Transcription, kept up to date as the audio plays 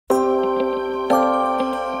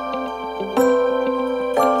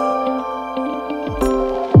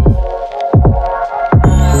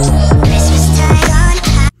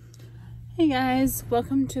guys,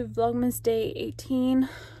 welcome to Vlogmas Day 18. I'm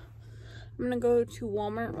gonna go to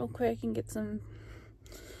Walmart real quick and get some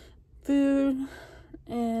food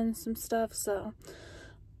and some stuff, so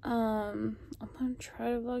I'm gonna try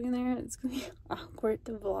to vlog in there. It's gonna be awkward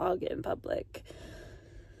to vlog in public.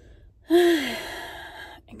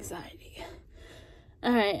 Anxiety.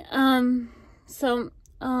 Alright, I'll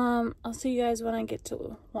see you guys when I get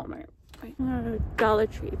to Walmart. I'm gonna go to Dollar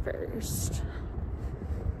Tree first.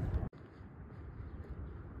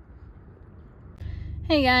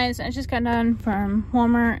 Hey guys, I just got done from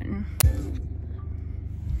Walmart.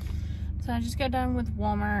 So I just got done with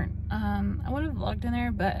Walmart. I would have vlogged in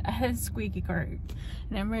there, but I had a squeaky cart.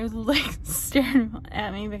 And everybody was like staring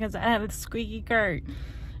at me because I have a squeaky cart.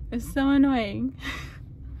 It's so annoying.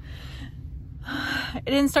 It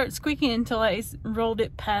didn't start squeaking until I rolled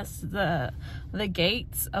it past the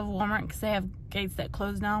gates of Walmart, because they have gates that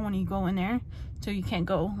close now when you go in there, so you can't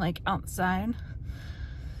go like outside.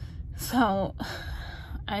 So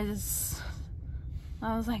I was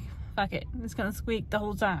like, fuck it, it's gonna squeak the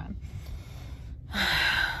whole time.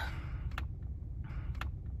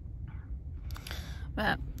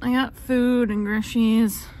 But I got food and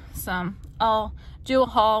groceries, so I'll do a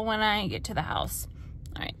haul when I get to the house.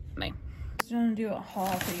 Alright, bye. I'm gonna do a haul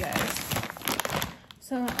for you guys.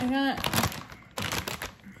 So I got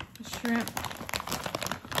shrimp,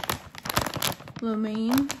 lo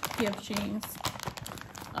mein, PF Chang's.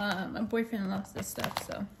 My boyfriend loves this stuff,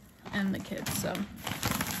 so, and the kids, so.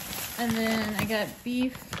 And then I got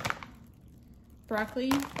beef, broccoli,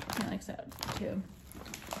 he likes that too.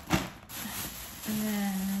 And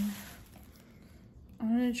then I'm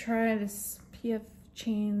gonna try this PF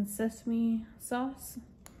Chang's sesame sauce.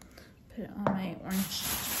 Put it on my orange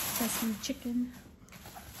sesame chicken.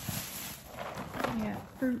 I got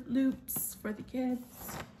Fruit Loops for the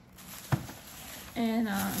kids. And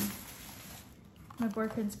my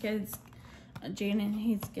boyfriend's kids, Jaden,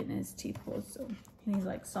 he's getting his teeth pulled, so he needs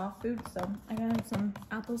like soft food, so I got him some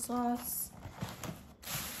applesauce.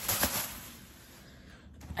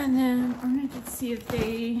 And then I'm gonna see if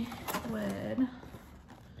they would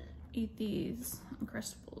eat these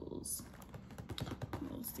Uncrustables.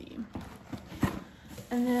 We'll see.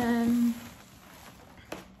 And then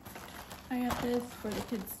I got this for the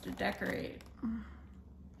kids to decorate.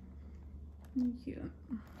 Cute.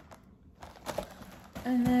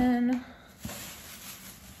 And then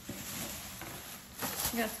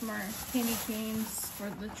I got some more candy canes for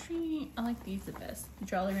the tree. I like these the best. The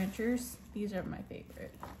Jolly Ranchers. These are my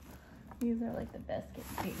favorite. These are like the best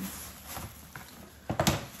candy canes.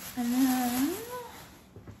 And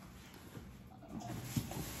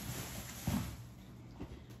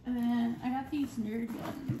then I got these nerd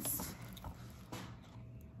ones.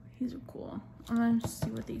 These are cool. I'm gonna see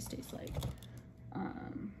what these taste like.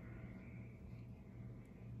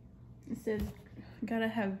 It says gotta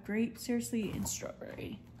have grape, seriously, and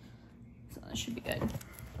strawberry. So that should be good.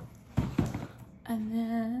 And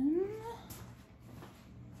then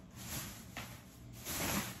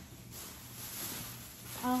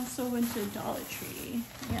I also went to Dollar Tree.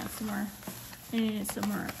 Yeah, some more. I needed some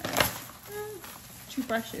more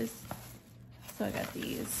toothbrushes. So I got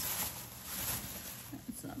these.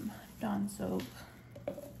 And some Dawn soap.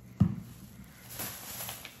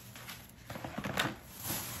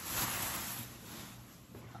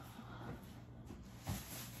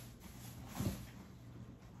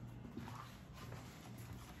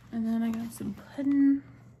 And then I got some pudding.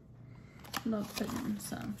 Love pudding,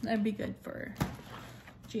 so that'd be good for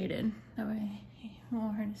Jaden. That way he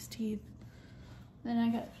won't hurt his teeth. Then I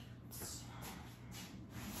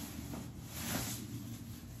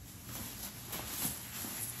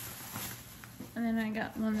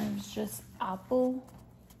got one that was just apple.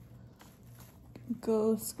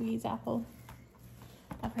 Go squeeze apple.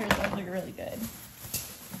 I've heard those are really good.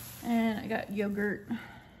 And I got yogurt.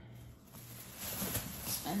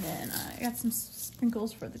 And then I got some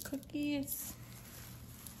sprinkles for the cookies.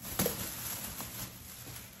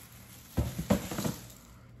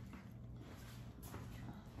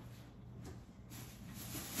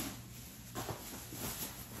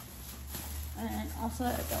 And also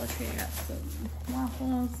at Dollar Tree I got some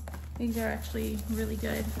waffles. These are actually really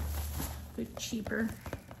good, but cheaper.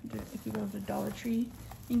 If you go to Dollar Tree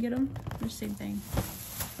and get them, they're the same thing.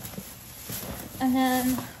 And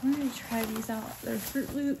then I'm gonna try these out. They're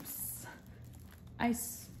Fruit Loops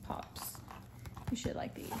Ice Pops. You should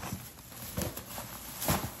like these.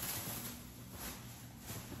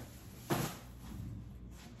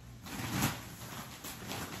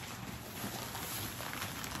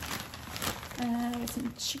 And I got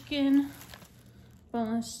some chicken,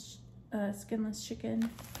 boneless, skinless chicken.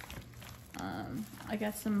 I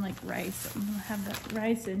got some like rice. I'm gonna have that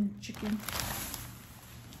rice and chicken.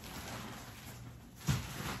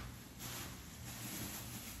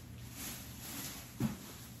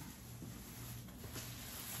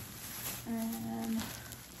 And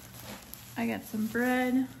I got some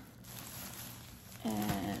bread,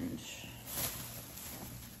 and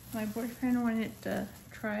my boyfriend wanted to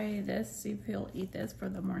try this, see if he'll eat this for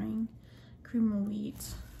the morning. Cream of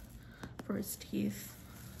wheat for his teeth.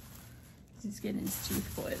 He's getting his teeth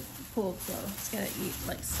pulled, so he's gotta eat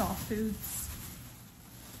like soft foods.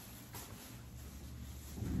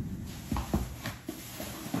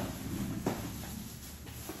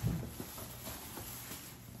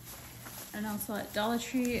 And also at Dollar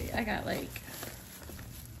Tree, I got like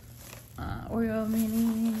Oreo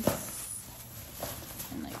minis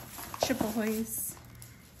and like Chip-Ahoys.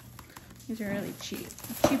 These are really cheap.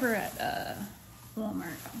 Cheaper at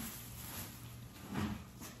Walmart.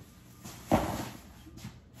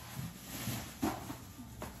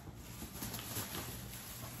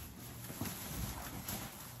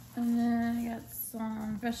 And then I got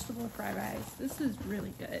some vegetable fried rice. This is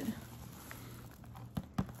really good.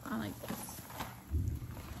 I like this.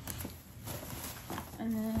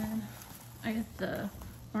 And then I got the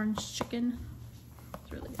orange chicken.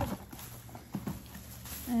 It's really good.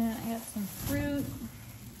 And I got some fruit,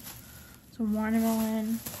 some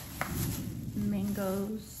watermelon,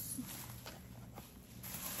 mangoes,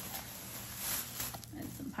 and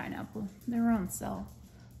some pineapple. They were on sale.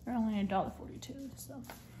 They're only $1.42, so.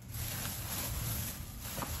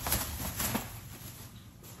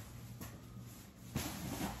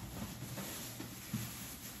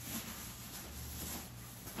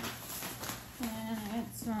 And I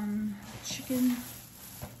got some chicken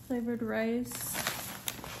flavored rice.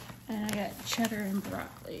 And I got cheddar and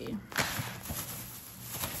broccoli.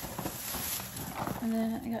 And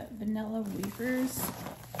then I got vanilla wafers.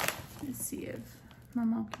 Let's see if my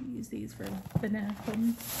mom can use these for banana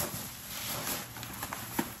pudding.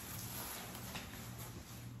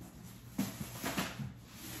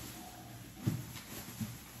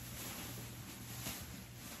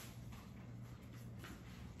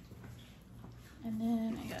 And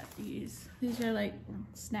then I got these. These are like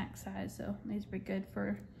snack size, so these would be good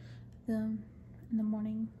for them in the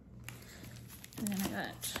morning. And then I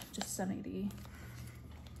got just Sunny D.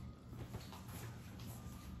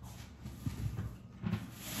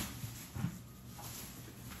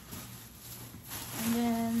 And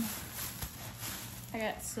then I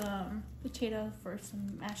got some potato for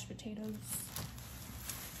some mashed potatoes.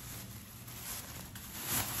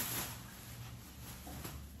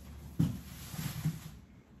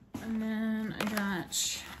 And then I got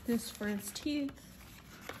this for his teeth.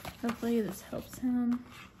 Hopefully this helps him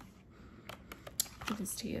with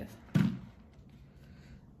his teeth.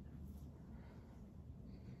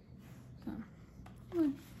 So,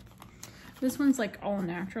 this one's like all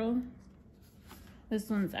natural. This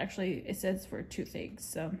one's actually, it says for toothaches,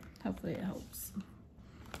 so hopefully it helps.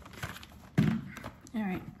 All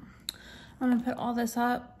right, I'm gonna put all this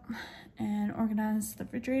up and organize the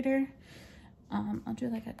refrigerator. I'll do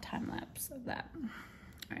like a time lapse of that.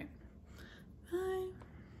 All right, bye.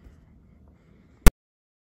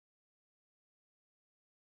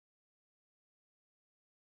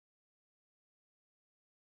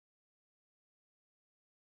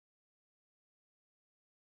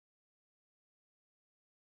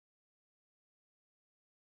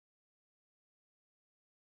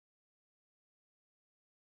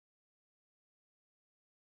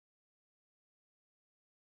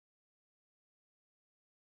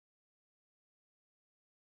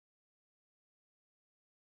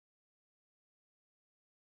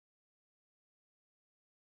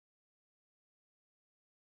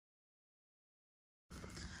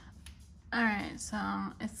 All right, so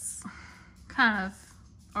it's kind of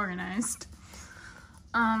organized.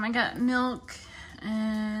 I got milk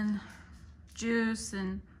and juice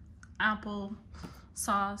and apple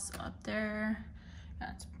sauce up there.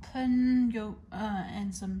 Got some pudding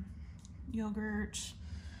and some yogurt.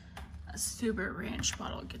 A Super Ranch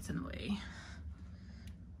bottle gets in the way.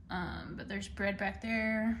 But there's bread back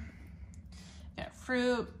there. Got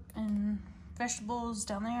fruit and vegetables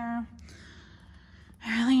down there.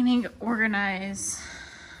 I really need to organize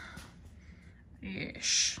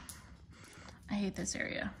ish. I hate this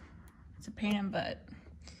area. It's a pain in the butt.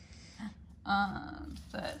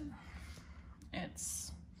 But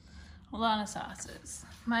it's a lot of sauces.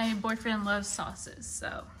 My boyfriend loves sauces,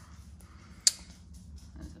 so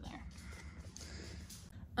those are there.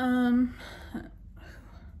 I'm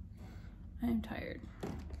tired.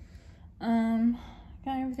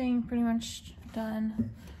 Got everything pretty much done.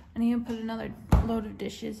 I need to put another load of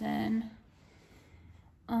dishes in.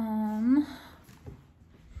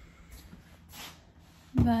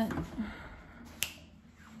 But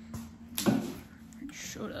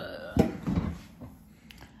soda.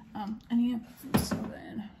 I need to put some soda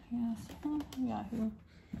in. Yes. Oh, Yahoo.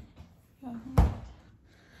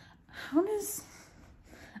 How does...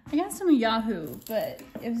 I got some Yahoo, but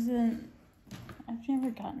it wasn't... I've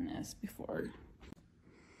never gotten this before.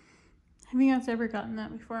 Have you guys ever gotten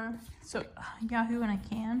that before? So, Yahoo in a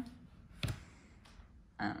can.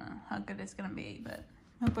 I don't know how good it's gonna be, but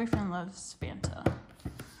my boyfriend loves Fanta.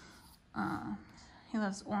 He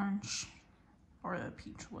loves orange or the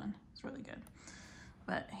peach one. It's really good.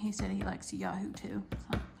 But he said he likes Yahoo too,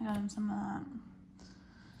 so I got him some of that.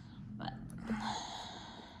 But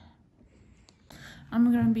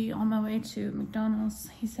I'm gonna be on my way to McDonald's.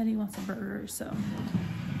 He said he wants a burger, so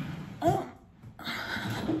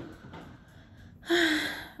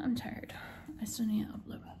I'm tired. I still need to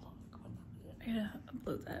upload my vlog. I gotta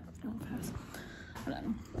upload that real fast. Hold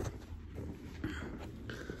on.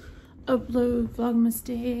 Upload Vlogmas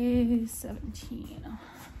Day 17.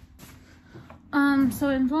 So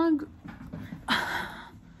in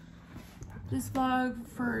this vlog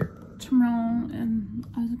for tomorrow, and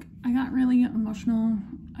I got really emotional.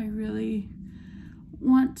 I really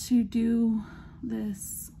want to do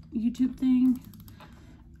this YouTube thing.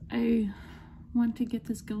 I want to get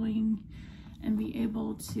this going and be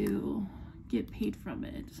able to get paid from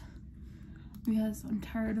it, because I'm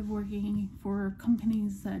tired of working for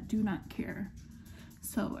companies that do not care.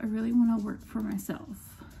 So I really want to work for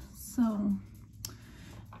myself. So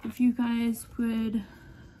if you guys would,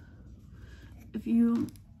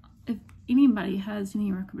 if anybody has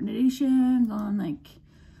any recommendations on, like,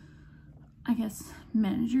 I guess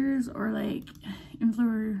managers or like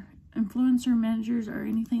influencer managers or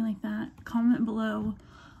anything like that, comment below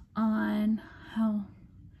on how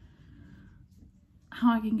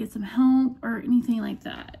I can get some help or anything like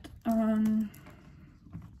that.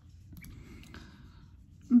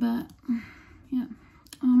 But yeah,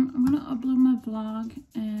 I'm gonna upload my vlog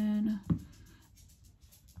and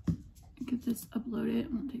get this uploaded.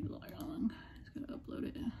 It won't take long. Just gotta upload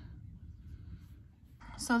it.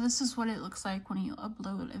 So this is what it looks like when you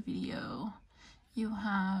upload a video. You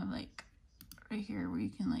have like right here where you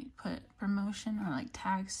can like put promotion or like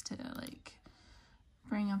tags to like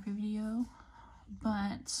bring up your video.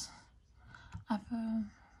 But I've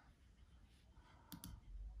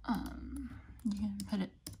you can put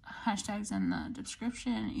it hashtags in the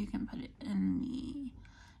description. You can put it in the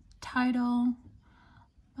title.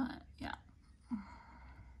 But yeah.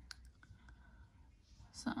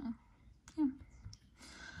 So yeah.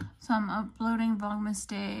 So I'm uploading Vlogmas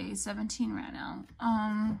Day 17 right now.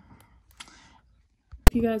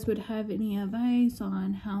 If you guys would have any advice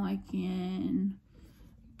on how I can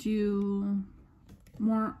do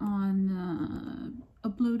more on the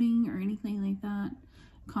uploading or anything like that,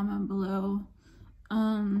 comment below.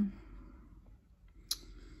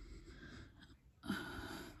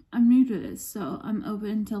 I'm new to this, so I'm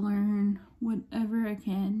open to learn whatever I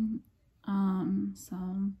can. So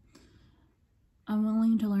I'm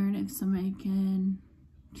willing to learn if somebody can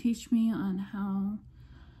teach me on how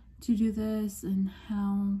to do this and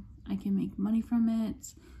how I can make money from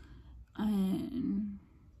it. And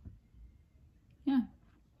yeah.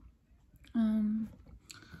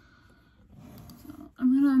 So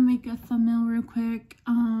I'm gonna make a thumbnail real quick.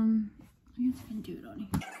 I guess I can do it on here.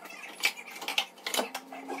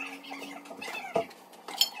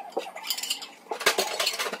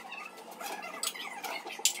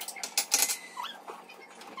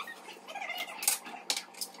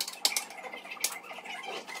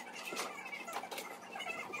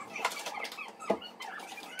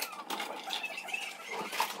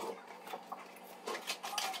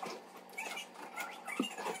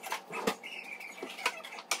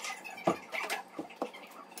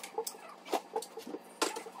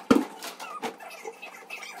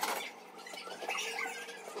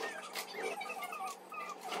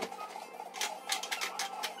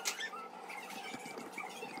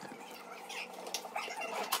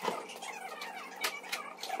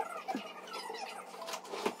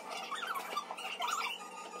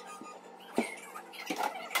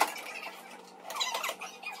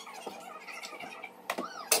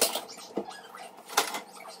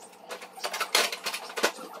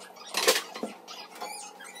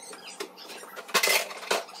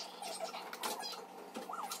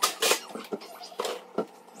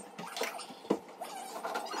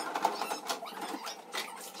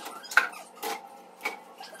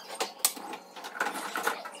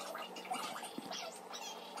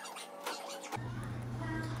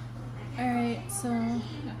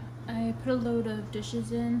 a load of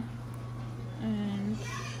dishes in, and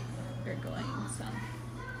they're going, so.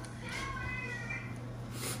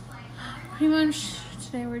 Pretty much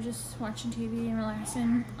today we're just watching TV and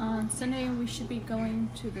relaxing. On Sunday we should be going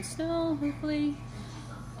to the snow, hopefully.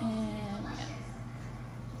 And yeah.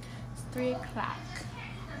 It's 3 o'clock.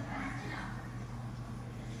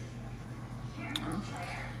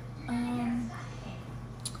 I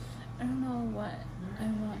don't know what I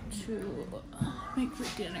want to make for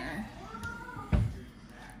dinner.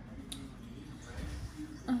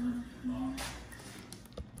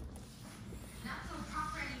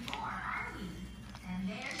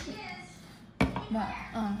 But,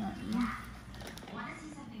 wanna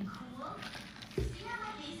see something cool? See how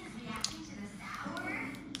my face is reacting to the sour?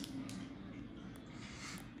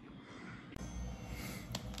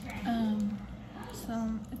 So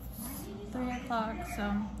it's 3 o'clock, so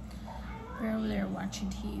we're over there watching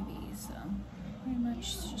TV, so pretty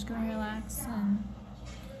much just gonna relax and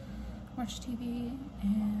watch TV,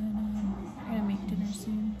 and we're gonna make dinner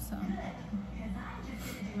soon, so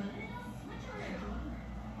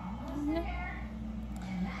yeah.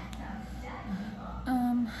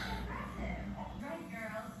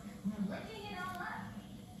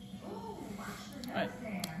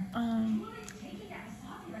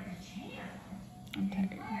 I'm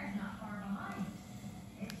tired.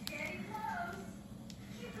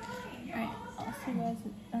 Alright, I'll see you guys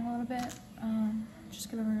in a little bit.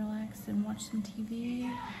 Just gonna relax and watch some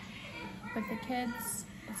TV with the kids.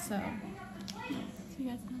 So, see you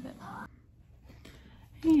guys in a bit.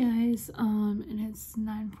 Hey guys, and it's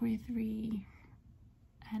 9:43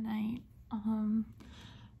 at night.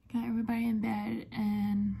 Got everybody in bed,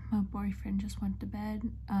 and my boyfriend just went to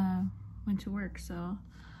bed, went to work, so,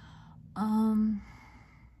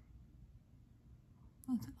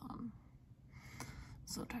 what's it called?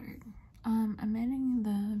 So tired. I'm editing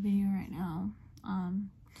the video right now.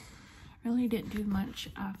 Really didn't do much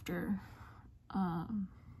after,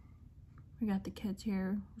 we got the kids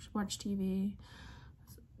here, just watch TV.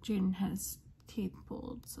 June has teeth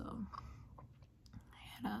pulled, so I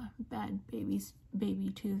had a bad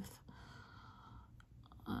baby tooth.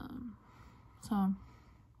 So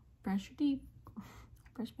brush your teeth.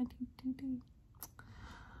 Brush my teeth.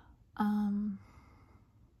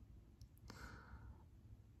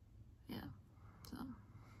 Yeah, so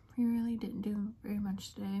we really didn't do very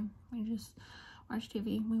much today. We just watched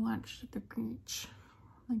TV. We watched the Grinch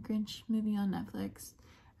movie on Netflix,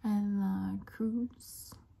 and the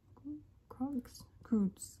Croods, I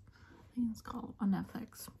think it's called, on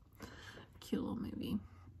Netflix. Cute little movie.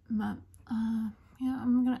 But yeah,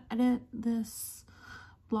 I'm gonna edit this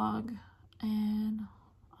vlog, and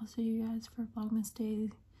I'll see you guys for Vlogmas Day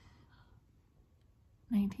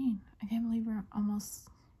 19. I can't believe we're almost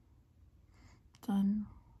done.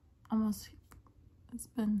 It's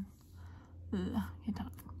been, I can't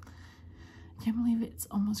talk. I can't believe it's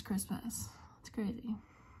almost Christmas. It's crazy.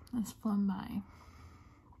 It's flown by.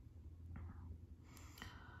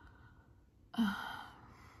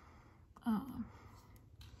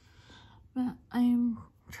 But I'm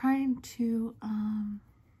trying to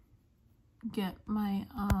get my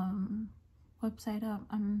website up.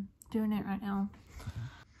 I'm doing it right now.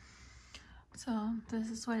 So this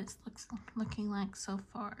is what it's looking like so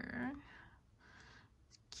far.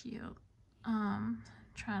 It's cute. Trying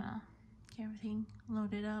to get everything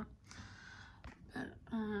loaded up. But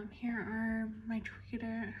here are my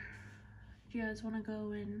Twitter. If you guys want to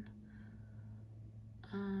go and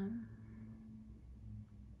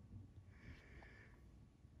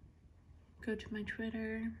go to my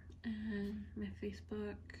Twitter and my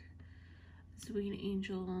Facebook, Sweet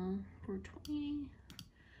Angel 420.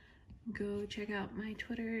 Go check out my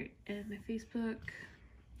Twitter and my Facebook.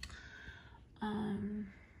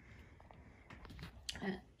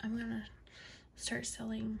 I'm gonna start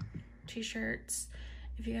selling t-shirts.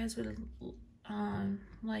 If you guys would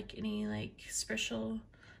like any special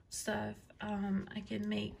stuff, I can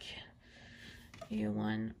make you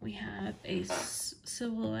one. We have a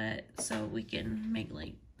silhouette, so we can make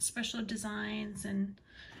special designs and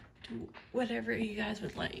do whatever you guys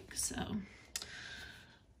would like. So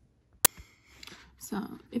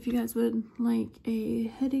if you guys would like a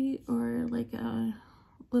hoodie or a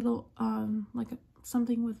little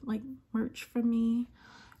something with merch from me,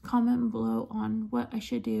 comment below on what I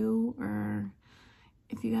should do, or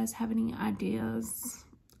if you guys have any ideas.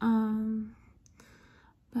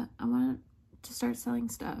 But I want to start selling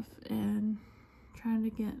stuff and trying to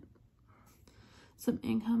get some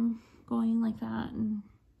income going like that. And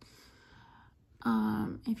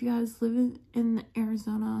if you guys live in the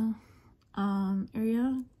Arizona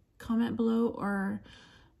area, comment below, or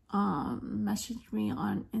message me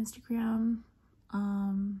on Instagram.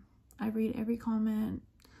 I read every comment.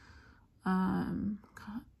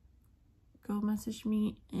 Go message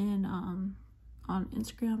me in on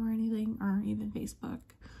Instagram or anything, or even Facebook.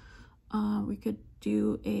 We could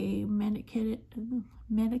do a medicated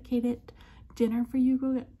dinner for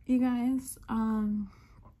you guys.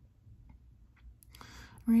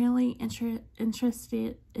 Really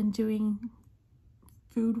interested in doing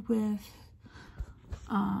food with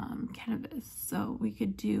cannabis, so we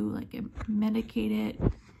could do like a medicated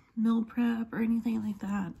meal prep or anything like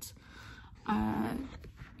that.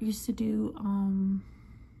 Used to do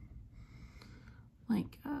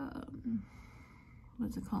like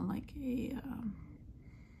what's it called, like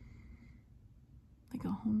a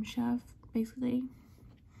home chef, basically.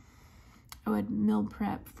 I would meal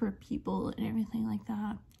prep for people and everything like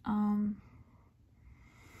that.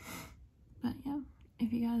 But yeah,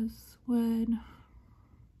 if you guys would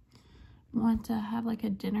want to have like a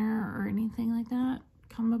dinner or anything like that,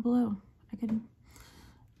 comment below. I could,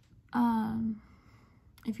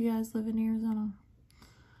 if you guys live in Arizona,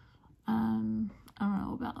 I don't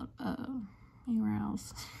know about anywhere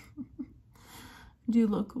else. Do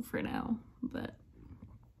local for now, but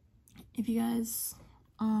if you guys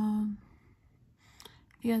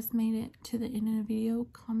made it to the end of the video,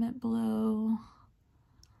 comment below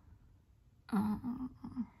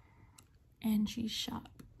and she's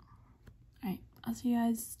shop. Alright, I'll see you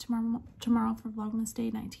guys tomorrow for Vlogmas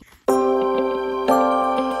Day 19.